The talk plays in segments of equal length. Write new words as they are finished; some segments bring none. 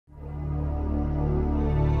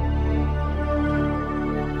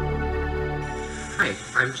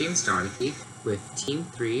I'm James Donaghy with Team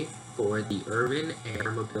 3 for the Urban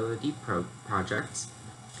Air Mobility Project.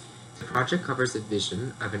 The project covers a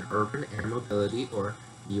vision of an urban air mobility, or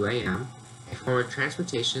UAM, a form of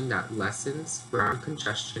transportation that lessens ground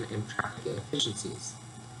congestion and traffic inefficiencies.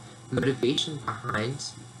 The motivation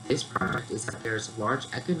behind this project is that there is a large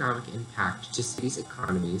economic impact to cities'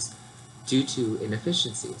 economies due to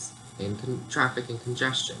inefficiencies in traffic and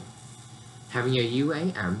congestion. Having a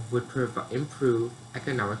UAM would improve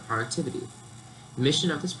economic productivity. The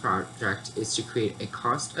mission of this project is to create a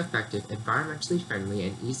cost-effective, environmentally friendly,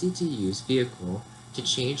 and easy-to-use vehicle to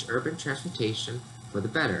change urban transportation for the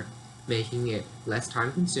better, making it less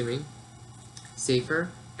time-consuming, safer,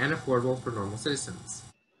 and affordable for normal citizens.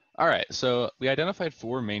 All right, so we identified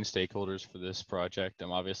 4 main stakeholders for this project.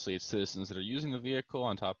 Obviously, it's citizens that are using the vehicle.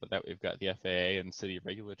 On top of that, we've got the FAA and city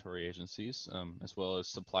regulatory agencies, as well as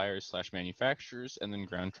suppliers/manufacturers, and then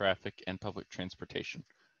ground traffic and public transportation.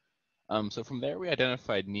 So from there, we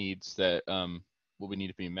identified needs that will need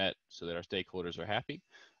to be met so that our stakeholders are happy.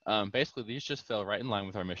 Basically, these just fell right in line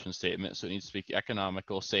with our mission statement. So it needs to be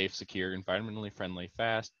economical, safe, secure, environmentally friendly,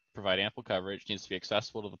 fast, provide ample coverage, needs to be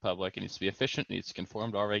accessible to the public, it needs to be efficient, needs to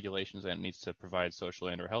conform to all regulations, and it needs to provide social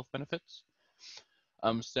and or health benefits.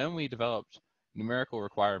 So then we developed numerical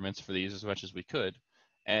requirements for these as much as we could.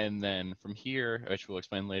 And then from here, which we'll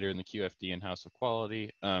explain later in the QFD and House of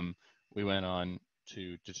Quality, we went on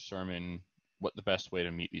to determine what the best way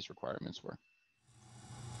to meet these requirements were.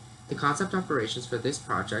 The concept operations for this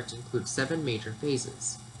project include 7 major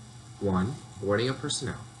phases. 1. Boarding of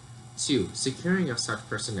personnel. 2. Securing of such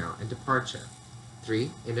personnel and departure. 3.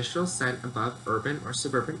 Initial ascent above urban or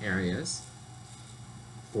suburban areas.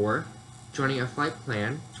 4. Joining a flight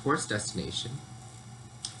plan towards destination.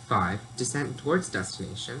 5. Descent towards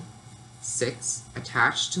destination. 6.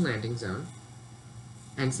 Attached to landing zone.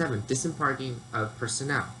 And 7. Disembarking of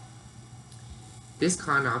personnel. This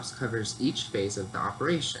ConOps covers each phase of the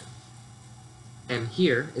operation. And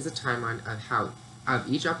here is a timeline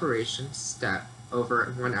of each operation step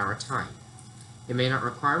over 1 hour time. It may not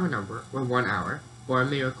require 1 hour, or it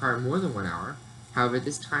may require more than 1 hour. However,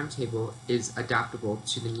 this timetable is adaptable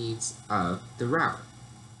to the needs of the route.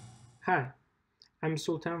 Hi, I'm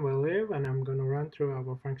Sultan Valiyev, and I'm going to run through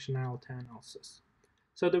our functionality analysis.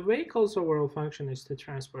 So the vehicle's overall function is to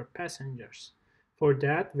transport passengers. For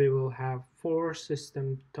that, we will have 4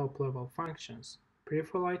 system top-level functions: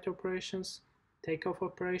 pre-flight operations, takeoff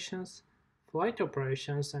operations, flight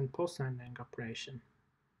operations, and post-landing operation.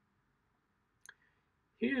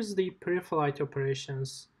 Here's the pre-flight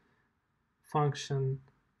operations function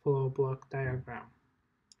flow block diagram.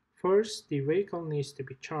 First, the vehicle needs to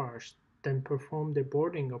be charged, then perform the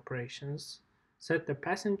boarding operations, set the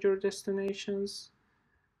passenger destinations,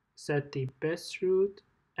 set the best route,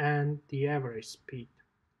 and the average speed.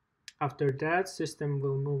 After that, system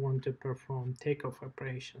will move on to perform takeoff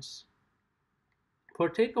operations. For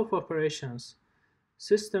takeoff operations,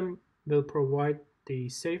 system will provide the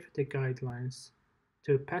safety guidelines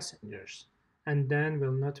to passengers and then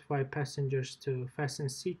will notify passengers to fasten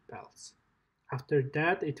seat belts. After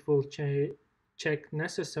that, it will check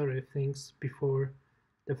necessary things before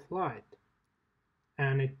the flight,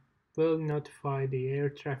 and it will notify the air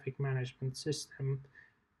traffic management system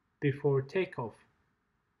before takeoff.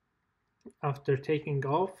 After taking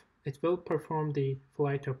off, it will perform the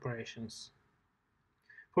flight operations.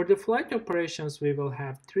 For the flight operations, we will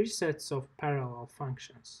have 3 sets of parallel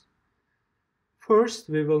functions. First,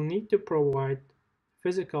 we will need to provide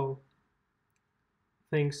physical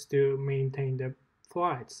things to maintain the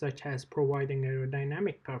flight, such as providing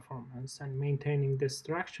aerodynamic performance and maintaining the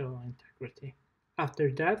structural integrity. After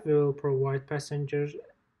that, we will provide passengers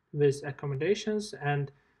with accommodations and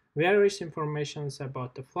various information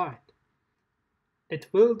about the flight. It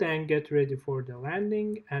will then get ready for the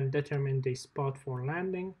landing and determine the spot for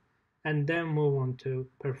landing, and then move on to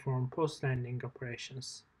perform post-landing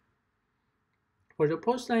operations. For the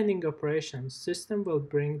post-landing operations, system will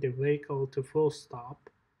bring the vehicle to full stop,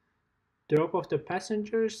 drop off the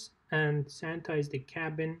passengers, and sanitize the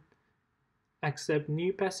cabin, accept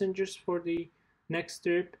new passengers for the next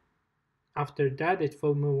trip. After that, it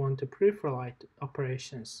will move on to pre-flight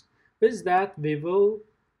operations. With that, we will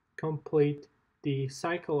complete the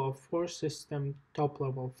cycle of 4 system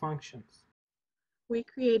top-level functions. We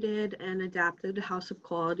created and adapted House of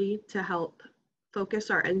Quality to help focus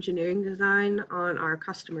our engineering design on our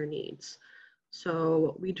customer needs.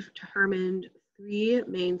 So we determined 3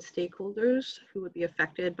 main stakeholders who would be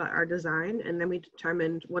affected by our design, and then we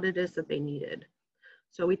determined what it is that they needed.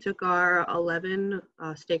 So we took our 11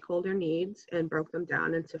 stakeholder needs and broke them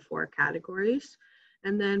down into 4 categories.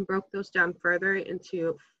 and then broke those down further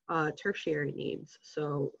into tertiary needs.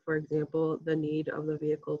 So for example, the need of the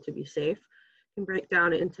vehicle to be safe can break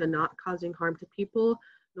down into not causing harm to people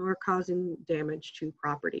nor causing damage to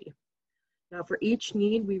property. Now for each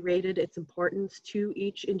need, we rated its importance to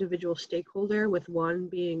each individual stakeholder, with 1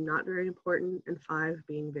 being not very important and 5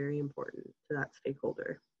 being very important to that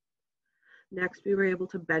stakeholder. Next, we were able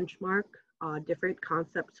to benchmark different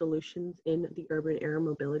concept solutions in the urban air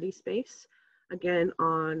mobility space, again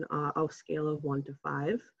on a scale of 1 to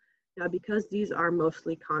 5. Now, because these are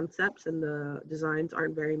mostly concepts and the designs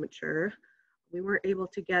aren't very mature, we weren't able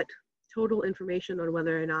to get total information on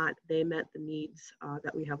whether or not they met the needs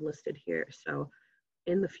that we have listed here. So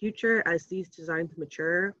in the future, as these designs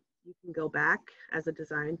mature, you can go back as a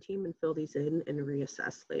design team and fill these in and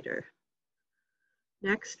reassess later.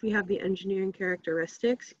 Next, we have the engineering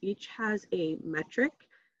characteristics. Each has a metric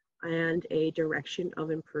and a direction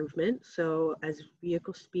of improvement. So as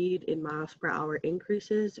vehicle speed in miles per hour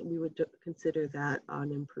increases, we would consider that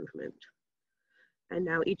an improvement. And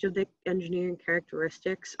now each of the engineering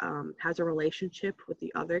characteristics has a relationship with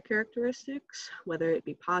the other characteristics, whether it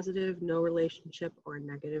be positive, no relationship, or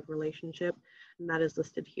negative relationship. And that is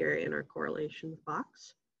listed here in our correlations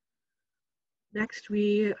box. Next,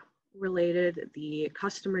 we related the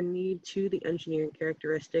customer need to the engineering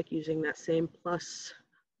characteristic using that same plus,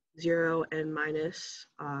 0, and minus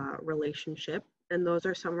relationship. And those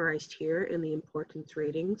are summarized here in the importance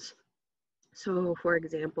ratings. So for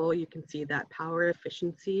example, you can see that power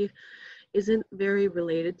efficiency isn't very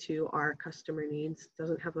related to our customer needs,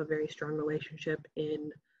 doesn't have a very strong relationship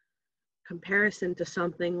in comparison to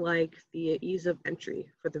something like the ease of entry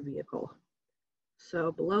for the vehicle.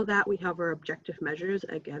 So below that, we have our objective measures,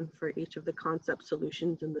 again, for each of the concept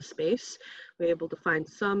solutions in the space. We're able to find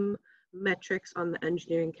some metrics on the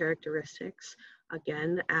engineering characteristics.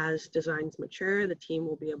 Again, as designs mature, the team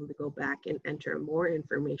will be able to go back and enter more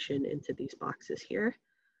information into these boxes here.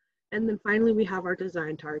 And then finally, we have our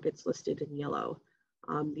design targets listed in yellow.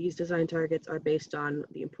 These design targets are based on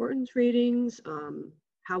the importance ratings,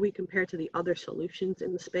 how we compare to the other solutions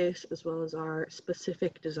in the space, as well as our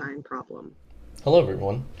specific design problem. Hello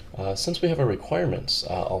everyone. Since we have our requirements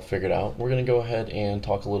all figured out, we're going to go ahead and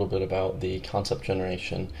talk a little bit about the concept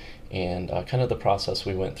generation and kind of the process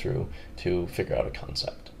we went through to figure out a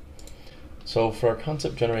concept. So for our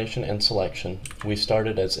concept generation and selection, we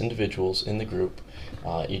started as individuals in the group.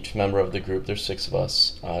 Each member of the group, there's 6 of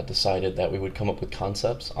us, decided that we would come up with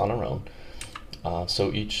concepts on our own.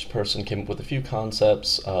 So each person came up with a few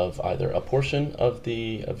concepts of either a portion of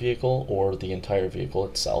the vehicle or the entire vehicle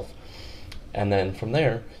itself. And then from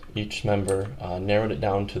there, each member narrowed it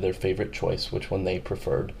down to their favorite choice, which one they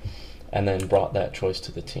preferred, and then brought that choice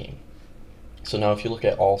to the team. So now if you look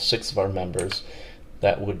at all 6 of our members,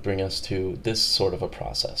 that would bring us to this sort of a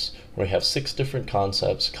process, where we have 6 different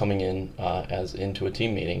concepts coming in as into a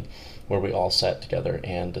team meeting, where we all sat together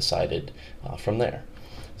and decided from there.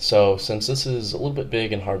 So since this is a little bit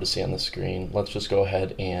big and hard to see on the screen, let's just go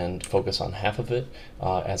ahead and focus on half of it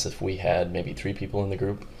as if we had maybe 3 people in the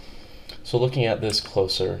group. So looking at this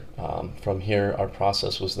closer, from here our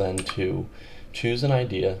process was then to choose an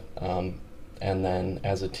idea and then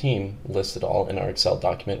as a team list it all in our Excel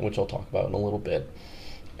document, which I'll talk about in a little bit,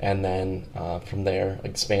 and then from there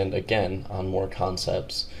expand again on more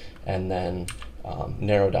concepts and then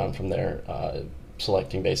narrow down from there,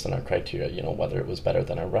 selecting based on our criteria, you know, whether it was better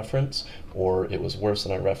than our reference or it was worse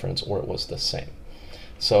than our reference or it was the same.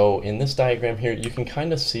 So in this diagram here, you can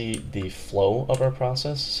kind of see the flow of our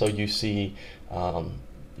process. So you see,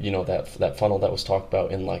 you know, that funnel that was talked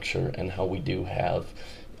about in lecture and how we do have,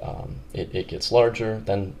 it gets larger,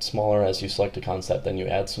 then smaller as you select a concept, then you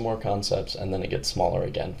add some more concepts, and then it gets smaller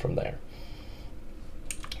again from there.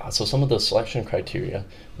 So some of the selection criteria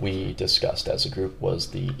we discussed as a group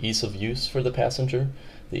was the ease of use for the passenger,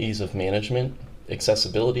 the ease of management,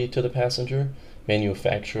 accessibility to the passenger,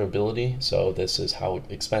 manufacturability, so this is how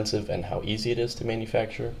expensive and how easy it is to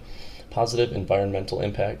manufacture, positive environmental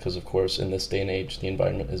impact, because of course in this day and age the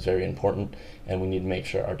environment is very important and we need to make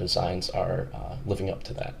sure our designs are living up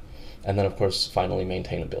to that, and then of course finally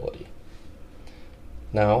maintainability.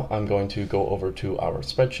 Now I'm going to go over to our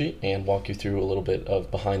spreadsheet and walk you through a little bit of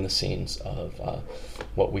behind the scenes of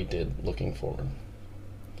what we did looking forward.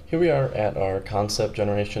 Here we are at our concept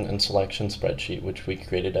generation and selection spreadsheet, which we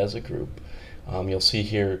created as a group. You'll see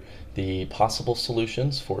here the possible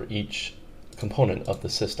solutions for each component of the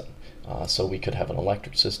system. So we could have an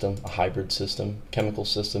electric system, a hybrid system, chemical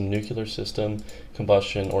system, nuclear system,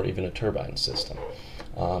 combustion, or even a turbine system.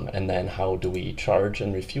 And then how do we charge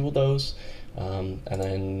and refuel those? and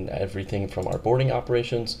then everything from our boarding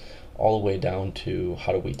operations all the way down to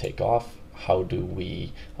how do we take off, how do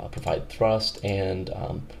we provide thrust and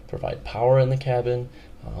provide power in the cabin.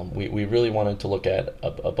 We really wanted to look at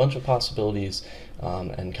a bunch of possibilities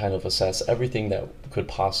and kind of assess everything that could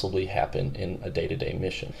possibly happen in a day-to-day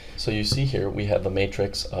mission. So you see here we have a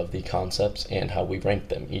matrix of the concepts and how we rank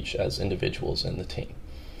them, each as individuals in the team.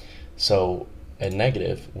 So a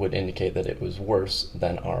negative would indicate that it was worse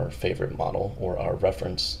than our favorite model or our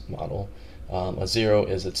reference model. A 0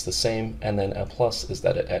 is it's the same, and then a plus is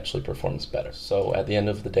that it actually performs better. So at the end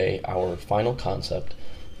of the day, our final concept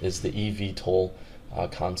is the eVTOL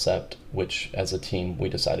concept, which as a team we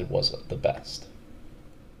decided was the best.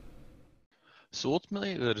 So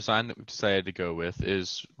ultimately, the design that we've decided to go with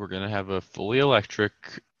is we're going to have a fully electric,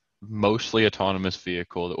 mostly autonomous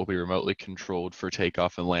vehicle that will be remotely controlled for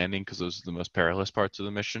takeoff and landing, because those are the most perilous parts of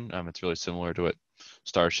the mission. It's really similar to what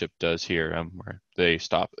Starship does here, where they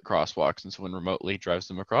stop at crosswalks and someone remotely drives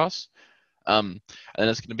them across. And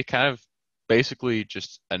it's going to be kind of basically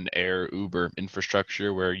just an air Uber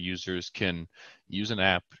infrastructure where users can use an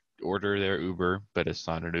app, order their Uber, but it's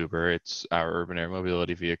not an Uber, it's our urban air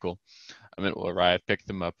mobility vehicle. It will arrive, pick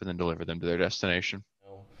them up, and then deliver them to their destination.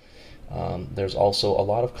 There's also a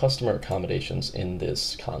lot of customer accommodations in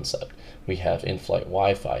this concept. We have in-flight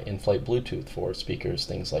Wi-Fi, in-flight Bluetooth for speakers,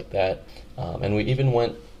 things like that. And we even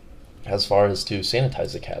went as far as to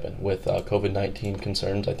sanitize the cabin with COVID-19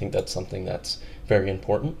 concerns. I think that's something that's very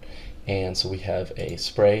important. And so we have a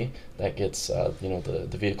spray that gets, the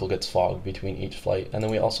vehicle gets fogged between each flight. And then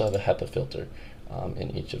we also have a HEPA filter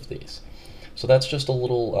in each of these. So that's just a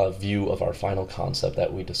little view of our final concept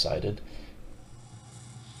that we decided.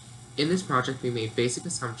 In this project, we made basic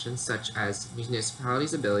assumptions such as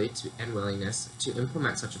municipalities' ability and willingness to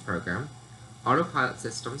implement such a program, autopilot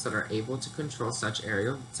systems that are able to control such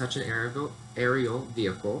an aerial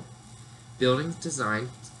vehicle, buildings designed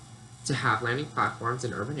to have landing platforms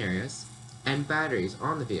in urban areas, and batteries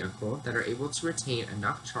on the vehicle that are able to retain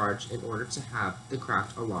enough charge in order to have the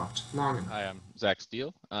craft aloft long enough. Hi, I'm Zach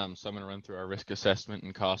Steele. So I'm going to run through our risk assessment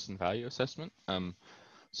and cost and value assessment.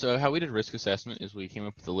 So how we did risk assessment is we came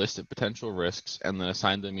up with a list of potential risks and then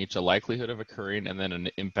assigned them each a likelihood of occurring and then an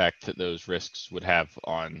impact that those risks would have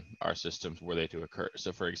on our systems were they to occur.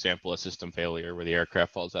 So for example, a system failure where the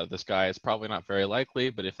aircraft falls out of the sky is probably not very likely,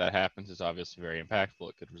 but if that happens, it's obviously very impactful.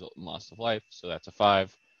 It could result in loss of life, so that's a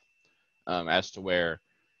 5. As to where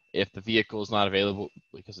if the vehicle is not available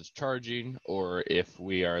because it's charging or if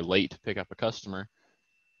we are late to pick up a customer,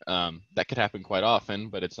 that could happen quite often,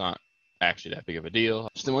 but it's not actually that big of a deal.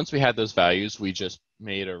 So then once we had those values, we just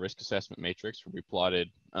made a risk assessment matrix where we plotted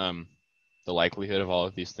the likelihood of all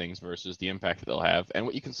of these things versus the impact that they'll have. And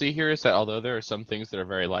what you can see here is that although there are some things that are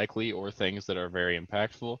very likely or things that are very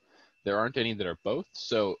impactful, there aren't any that are both.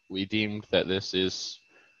 So we deemed that this is,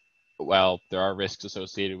 while there are risks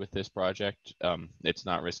associated with this project, it's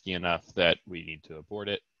not risky enough that we need to abort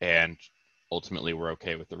it, and ultimately we're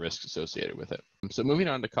okay with the risks associated with it. So moving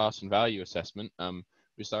on to cost and value assessment,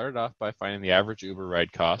 we started off by finding the average Uber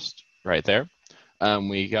ride cost right there.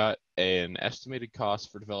 We got an estimated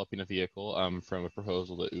cost for developing a vehicle from a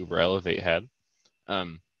proposal that Uber Elevate had.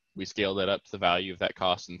 We scaled that up to the value of that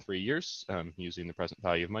cost in 3 years using the present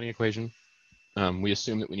value of money equation. We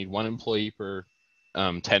assume that we need 1 employee per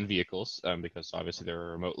 10 vehicles because obviously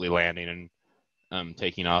they're remotely landing and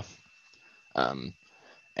taking off.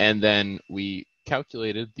 And then we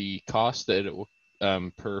calculated the cost that it will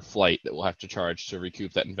per flight that we'll have to charge to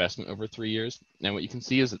recoup that investment over 3 years. And what you can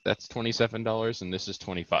see is that that's $27 and this is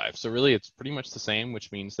 $25. So really it's pretty much the same,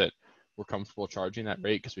 which means that we're comfortable charging that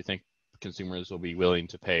rate because we think consumers will be willing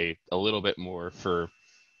to pay a little bit more for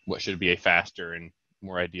what should be a faster and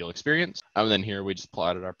more ideal experience. And then here we just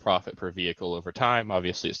plotted our profit per vehicle over time.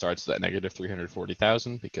 Obviously it starts at that negative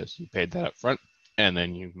 340,000 because you paid that up front, and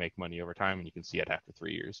then you make money over time, and you can see it after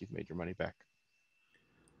 3 years you've made your money back.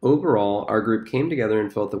 Overall, our group came together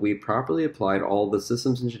and felt that we properly applied all the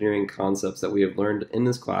systems engineering concepts that we have learned in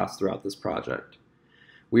this class throughout this project.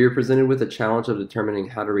 We are presented with the challenge of determining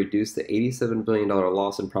how to reduce the $87 billion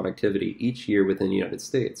loss in productivity each year within the United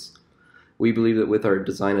States. We believe that with our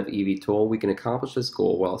design of eVTOL, we can accomplish this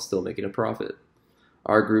goal while still making a profit.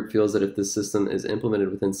 Our group feels that if this system is implemented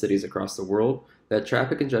within cities across the world, that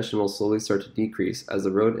traffic congestion will slowly start to decrease as the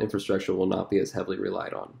road infrastructure will not be as heavily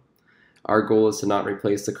relied on. Our goal is to not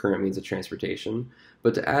replace the current means of transportation,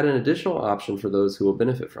 but to add an additional option for those who will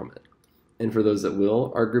benefit from it. And for those that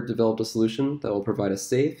will, our group developed a solution that will provide a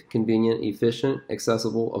safe, convenient, efficient,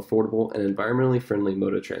 accessible, affordable, and environmentally friendly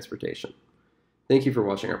mode of transportation. Thank you for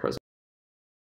watching our presentation.